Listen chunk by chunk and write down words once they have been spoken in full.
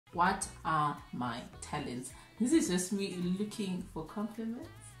What are my talents? This is just me looking for compliments.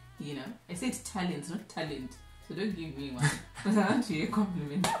 You know, I said talents, not talent. So don't give me one. Because I want to hear a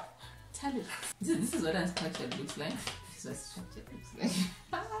compliment. Talent. This is what our structure looks like. This is what structure looks like.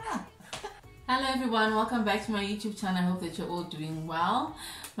 Hello everyone, welcome back to my YouTube channel. I hope that you're all doing well.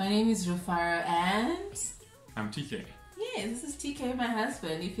 My name is Rufaro and I'm TK. Yeah, this is TK, my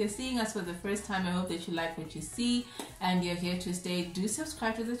husband. If you're seeing us for the first time, I hope that you like what you see and you're here to stay. Do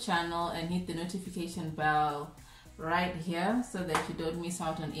subscribe to the channel and hit the notification bell right here so that you don't miss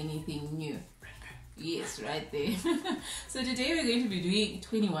out on anything new. Yes, right there. So today we're going to be doing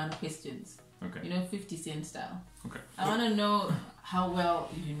 21 questions. Okay. You know, 50 Cent style. Okay. I want to know how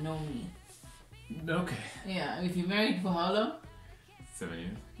well you know me. Okay. Yeah, if you're married for how long? 7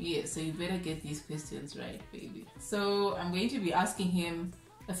 years. Yeah, so you better get these questions right, baby. So I'm going to be asking him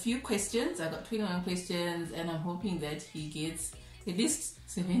a few questions. I got 21 questions and I'm hoping that he gets at least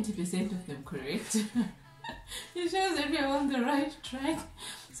 70% of them correct. It shows that we're on the right track.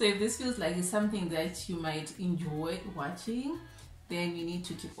 So if this feels like it's something that you might enjoy watching, then you need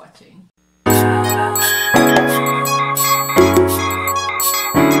to keep watching.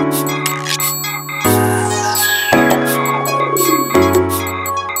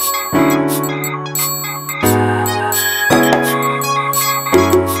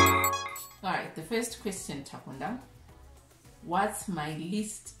 First question, Chakunda. What's my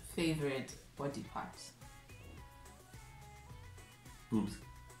least favorite body part? Boobs.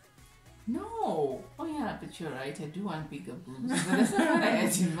 No. Oh yeah, but you're right. I do want bigger boobs. But that's not what I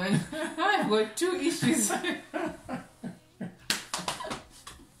had in mind. I've got two issues.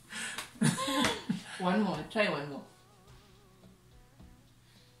 One more. Try one more.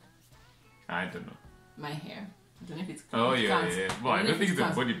 I don't know. My hair. I don't know if it's well, I don't think it's a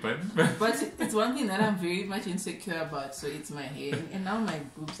body part. But it's one thing that I'm very much insecure about, so it's my hair. And now my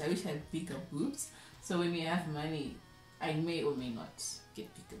boobs. I wish I had bigger boobs. So when we have money, I may or may not get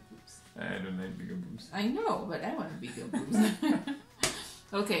bigger boobs. I don't like bigger boobs. I know, but I want bigger boobs.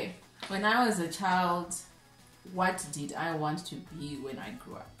 Okay, when I was a child, what did I want to be when I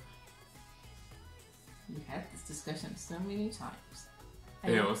grew up? We had this discussion so many times.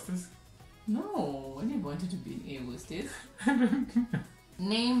 Air hostess? No, I never wanted to be an air hostess.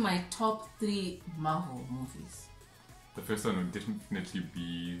 Name my top 3 Marvel movies. The first one would definitely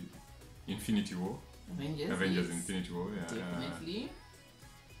be Infinity War. Avengers, yes. Infinity War, yeah. Definitely.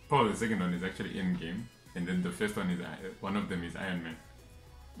 Probably the second one is actually Endgame. And then the first one is, one of them is Iron Man.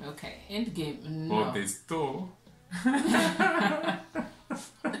 Okay, Endgame, no. Well, there's Thor.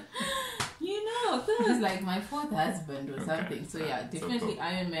 You know, Thor was like my fourth husband or something. So yeah, definitely so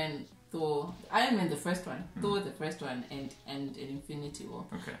Iron Man, Thor. Iron Man the first one, Thor the first one, and Infinity War.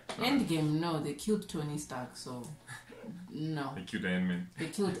 Okay. Endgame, no, they killed Tony Stark, so no. They killed Iron Man. They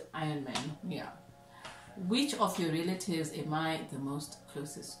killed Iron Man, yeah. Which of your relatives am I the most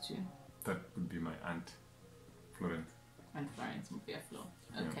closest to? That would be my aunt, Florence. Aunt Florence, Mupia Flo.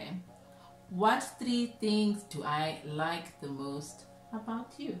 Okay. Yeah. What 3 things do I like the most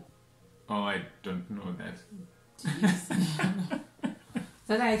about you? Oh, I don't know that. Jeez.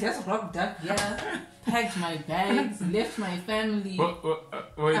 So I just rocked up here, packed my bags, left my family. Well,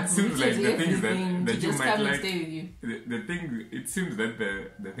 it seems like the things that you might like. Stay with you. The thing, it seems that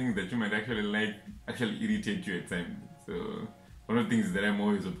the things that you might actually like actually irritate you at times. So one of the things is that I'm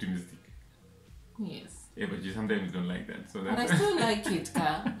always optimistic. Yes. Yeah, but you sometimes don't like that. So but I still like it,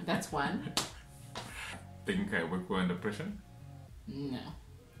 Ka. That's one. Think I work well under pressure? No,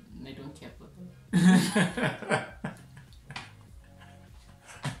 I don't care for that.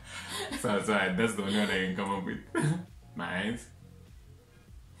 So that's the only one I can come up with. My eyes.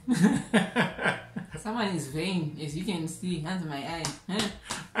 Someone is vain, as you can see, under my eye. Huh?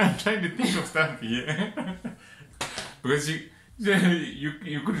 I'm trying to think of stuff here. Because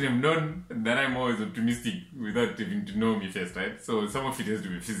you could have known that I'm always optimistic without having to know me first, right? So some of it has to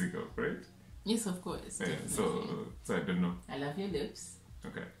be physical, right? Yes, of course. Yeah, so I don't know. I love your lips.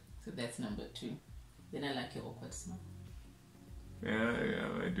 Okay. So that's number 2. Then I like your awkward smile.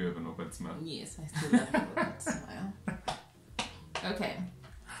 Yeah, I do have an awkward smile. Yes, I still love your awkward smile. Okay.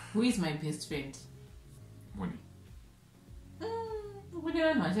 Who is my best friend? Moni. Do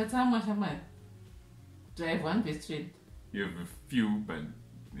I have one best friend? You have a few, but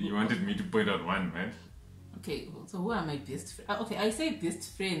you wanted me to point out one, right? Okay, so who are my best friends? Okay, I say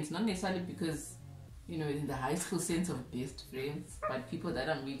best friends, not necessarily because, you know, in the high school sense of best friends, but people that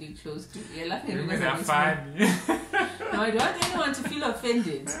I'm really close to. You're laughing because I'm fine. No, I don't want anyone to feel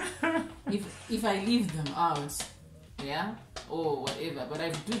offended if I leave them out, yeah, or whatever. But I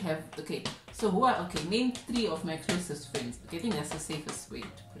do have. Okay, So name 3 of my closest friends. Okay, I think that's the safest way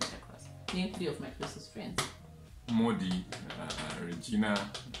to put it across. Name 3 of my closest friends. Modi, Regina,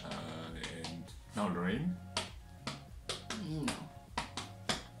 and now Lorraine. No.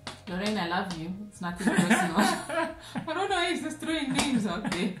 Lorraine, I love you. It's nothing personal. I don't know, he's just throwing names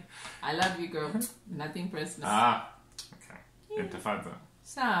out there. I love you, girl. Nothing personal. Okay. And Tafaza.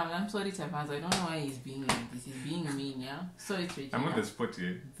 Sam, I'm sorry, Tafaza. I don't know why he's being like this. He's being mean, yeah? Sorry, Regina. I'm on the spot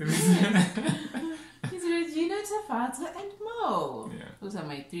here. It's Regina, Tafaza, and Mo. Yeah. Those are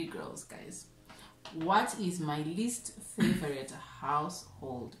my 3 girls, guys. What is my least favorite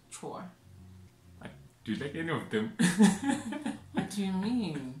household chore? Do you like any of them? What do you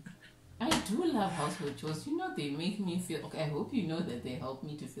mean? I do love household chores. You know, they make me feel... Okay, I hope you know that they help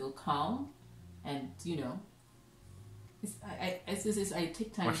me to feel calm. And, you know... I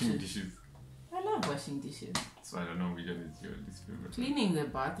take time Washing dishes. I love washing dishes. So I don't know which one is your least favorite. Cleaning the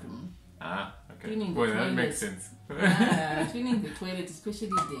bathroom. Okay. Cleaning the Well, that toilet. makes sense. Yeah, cleaning the toilet, especially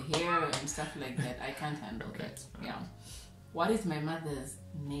the hair and stuff like that. I can't handle that. Yeah. What is my mother's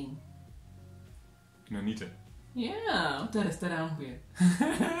name? Nonita. Yeah.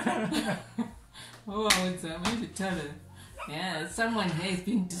 Oh, I would to tell her. Yeah, someone here is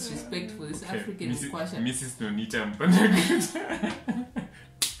being disrespectful. This African squasher. Mrs. Nonita.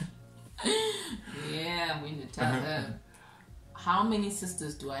 Yeah, I'm going to tell her. How many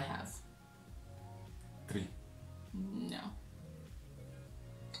sisters do I have? 3. No.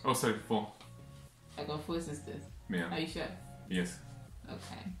 Oh, sorry, 4. I got 4 sisters. Yeah. Are you sure? Yes.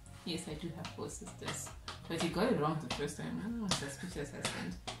 Okay. Yes, I do have 4 sisters. But you got it wrong the first time. Oh, suspicious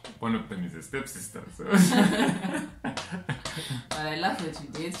husband. One of them is a stepsister, so. But I love what you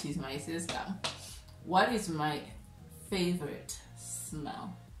did. She's my sister. What is my favorite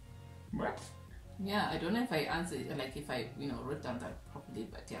smell? What? Yeah, I don't know if I answered, like if I, wrote down that properly,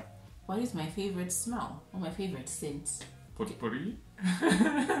 but yeah. What is my favorite smell? Or my favorite scent? Potpourri?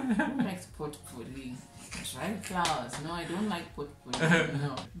 Who likes potpourri? Dried flowers. No, I don't like potpourri.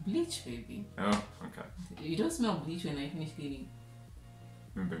 No. Bleach, baby. Oh, okay. You don't smell bleach when I finish cleaning.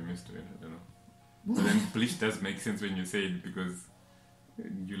 Maybe I'm used to it, I don't know. But then bleach does make sense when you say it because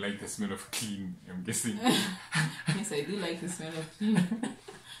you like the smell of clean, I'm guessing. Yes, I do like the smell of clean.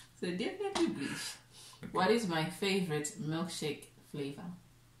 So definitely bleach. Okay. What is my favorite milkshake flavor?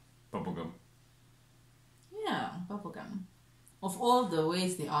 Bubblegum. Yeah, bubblegum. Of all the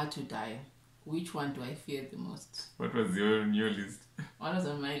ways there are to die, which one do I fear the most? What was on your list? What was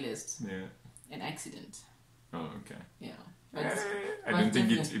on my list? Yeah. An accident. Oh, okay. Yeah. I don't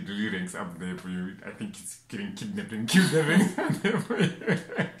think it really ranks up there for you. I think it's getting kidnapped and killed that ranks up there for you.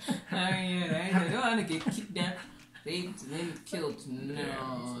 I don't want to get kidnapped, raped, then killed.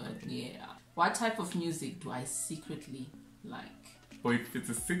 No. Yeah. What type of music do I secretly like? Well, if it's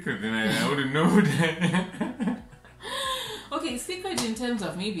a secret, then I wouldn't know that. Okay, secret in terms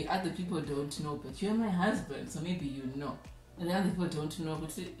of maybe other people don't know, but you're my husband, so maybe you know. And the other people don't know, but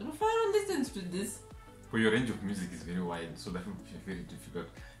Rufaro listens to this. Well, your range of music is very wide, so that would be very difficult.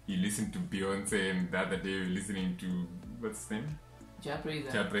 You listen to Beyonce, and the other day you're listening to, what's his name?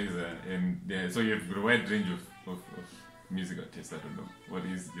 Japreza. And so you have a wide range of musical tastes. I don't know. What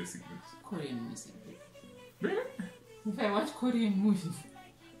is your secret? Korean music. Really? If I watch Korean movies,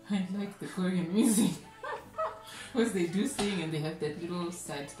 I like the Korean music. Because they do sing and they have that little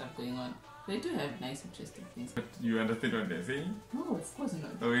sad stuff going on. They do have nice, interesting things. But you understand what they're saying? No, of course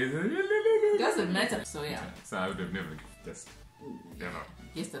not. Oh, is it? It doesn't matter. So yeah. So I would have never guessed.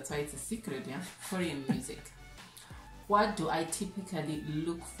 Yes, that's why it's a secret, yeah. Korean music. What do I typically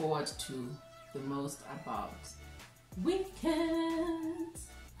look forward to the most about weekends?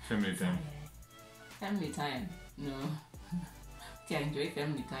 Family time. Family time. No. Okay, I enjoy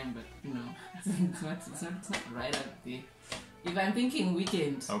family time, but no, it's not right up there. If I'm thinking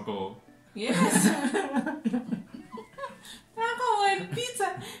weekend, Alcohol. yes. Alcohol and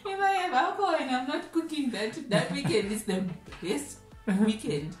pizza. If I have alcohol and I'm not cooking, that weekend is the best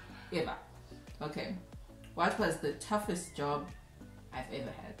weekend ever. Okay. What was the toughest job I've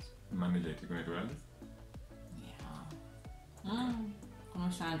ever had? Manager at Wireless. Yeah.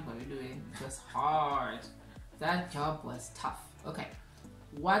 Understand what we're doing. It was hard. That job was tough. Okay.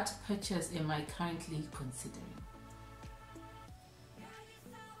 What purchase am I currently considering?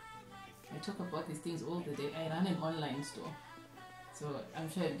 I talk about these things all the day. I run an online store. So I'm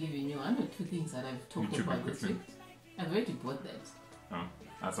sure I've given you 1 or 2 things that I've talked YouTube about this week. equipment. I've already bought that. Oh,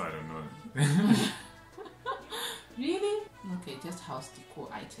 that's why I don't know. Really? Okay, just house decor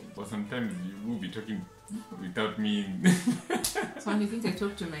items. But sometimes you will be talking without me. So you think I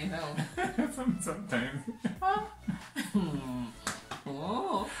talk to myself? Sometimes.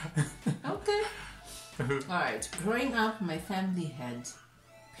 Oh, okay. Alright, growing up, my family had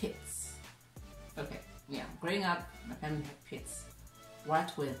pets. Okay, yeah, growing up, my family had pets.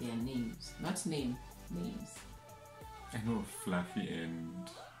 What were their names? Not names. I know Fluffy and...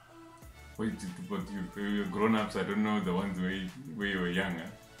 Wait, but you're grown-ups, I don't know the ones where you were younger.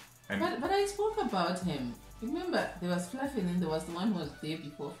 And But I spoke about him. Remember, there was Fluffy and then there was the one who was there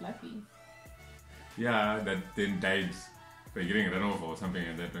before Fluffy. yeah, that then died by getting run over or something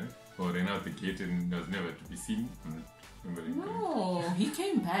like that, right? Or ran out the gate and was never to be seen. I'm not remembering No, he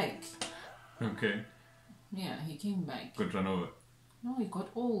came back. correctly. Okay, Yeah, he came back. got run over. No, he got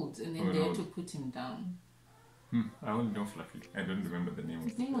old and then Oh, they had no. to put him down. I only know Fluffy. I don't remember the name.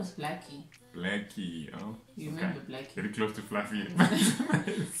 His name was Blackie. Blackie, oh. You okay. remember Blackie? Very close to Fluffy.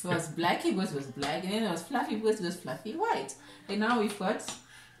 So it was Blackie because it was black, and then there was Fluffy because it was fluffy white. And now we've got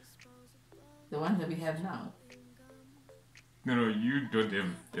the one that we have now. No, you don't have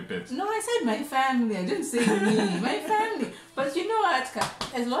a pet. No, I said my family. I didn't say me. My family. But you know what?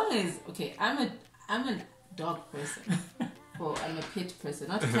 As long as I'm a dog person. Or I'm a pet person,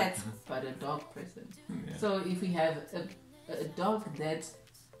 not cat, but a dog person. Yeah. So if we have a dog that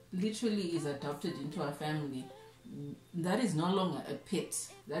literally is adopted into our family, that is no longer a pet.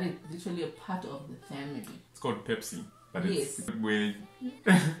 That is literally a part of the family. It's called Pepsi. But Yes. it's where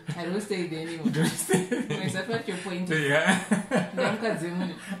I don't stay there anymore. Is that what your point is? yeah.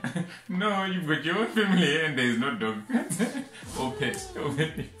 Ndamukadzimuni. No, you've got your own family and there is no dog. or pet.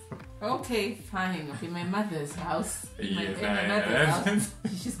 Okay, fine. Okay, my mother's house. My Yes, mother's house.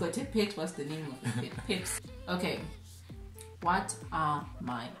 She's got a pet. What's the name of the pet? Peps. Okay. What are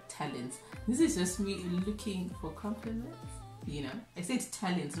my talents? This is just me looking for compliments. You know, I said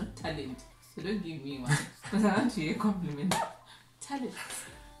talents, not talent. So don't give me one. Because I want you a compliment. Talents.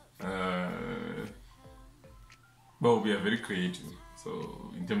 Well, we are very creative.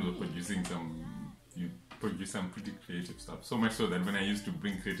 So in terms of producing you produce some pretty creative stuff. So much so that when I used to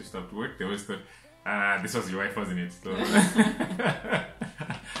bring creative stuff to work, they always thought, this was your wife, wasn't it? So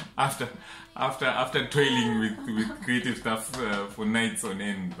after toiling with creative stuff for nights on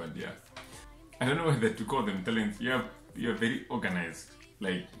end, but yeah, I don't know whether to call them talents. You're very organized.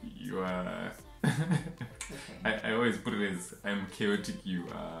 Like you are. Okay. I always put it as I'm chaotic. You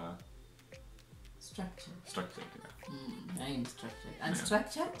are Structured. structured. Yeah. I am structured.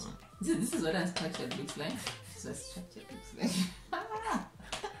 Unstructured? This is what unstructured looks like. This is what structured looks like.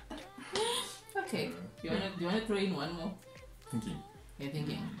 Okay. Do you wanna throw in one more? Thinking. You're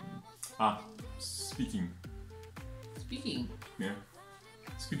thinking. Speaking. Speaking. Yeah.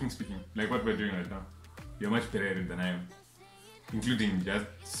 Speaking. Like what we're doing right now. You're much better at it than I am. Including just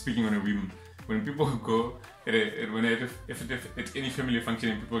speaking on a whim. When people go at any family function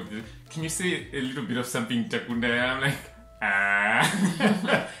and people go, can you say a little bit of something Chakunda? I'm like,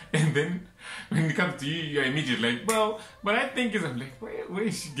 and then when it comes to you, you're immediately like, well, but I think I'm like, where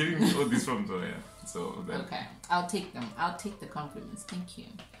is she getting all this from? So yeah. So that, Okay. I'll take them. I'll take the compliments. Thank you.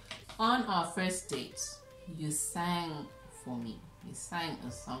 On our first date, you sang for me. You sang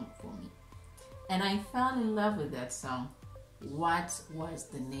a song for me. And I fell in love with that song. What was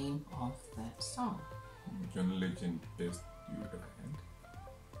the name of that song? John Legend, best you ever had.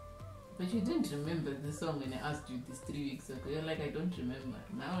 But you didn't remember the song when I asked you this 3 weeks ago. You're like, I don't remember.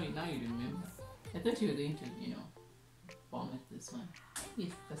 Now you remember. I thought you were going to, vomit this one.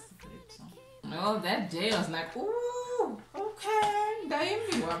 If that's the correct song. Well, that day I was like, ooh, okay.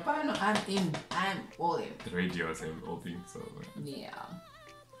 I'm in. I'm all in. The radio was all things, so Yeah.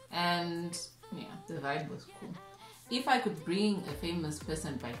 And yeah, the vibe was cool. If I could bring a famous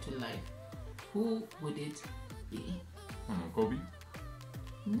person back to life, who would it be? Kobe.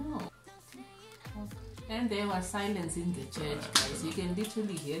 No. And there was silence in the church, guys. You can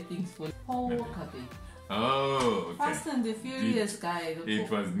literally hear things for Paul Walker. Oh, okay. Fast and the Furious guy. It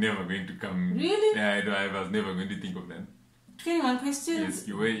was never going to come. Really? Yeah, I was never going to think of that. 21 questions? Yes,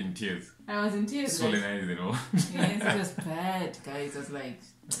 you were in tears. I was in tears. Swollen eyes and all. Yes, it was bad, guys. I was like,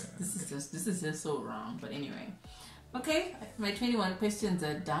 this is just so wrong. But anyway. Okay, my 21 questions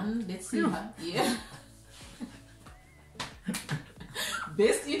are done. Let's see how. Yeah.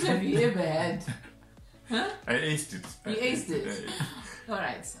 Best interview you ever had. Huh? I aced it. You aced it.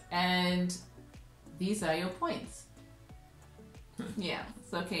 Alright. And these are your points. Yeah.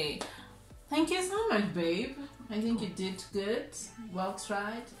 It's okay. Thank you so much, babe. I think you did good. Well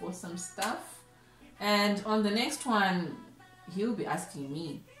tried. Awesome stuff. And on the next one, he'll be asking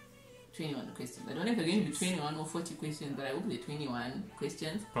me 21 questions. I don't know if they're going to be 21 or 40 questions, but I hope they're 21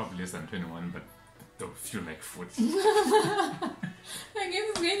 questions. Probably less than 21, but they'll feel like 40. I guess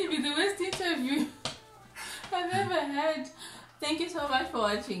it's going to be the worst interview I've ever had. Thank you so much for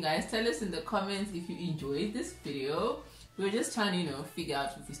watching, guys. Tell us in the comments if you enjoyed this video. We were just trying to, figure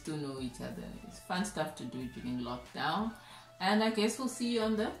out if we still know each other. It's fun stuff to do during lockdown. And I guess we'll see you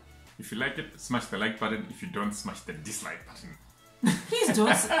on the... If you like it, smash the like button. If you don't, smash the dislike button. Please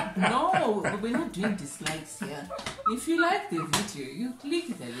don't. No, we're not doing dislikes here. If you like the video, you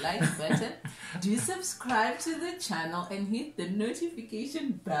click the like button. Do subscribe to the channel and hit the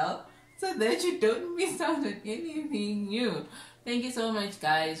notification bell so that you don't miss out on anything new. Thank you so much,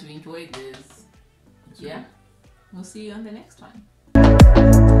 guys. We enjoyed this. Yeah, we'll see you on the next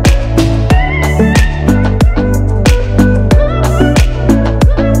one.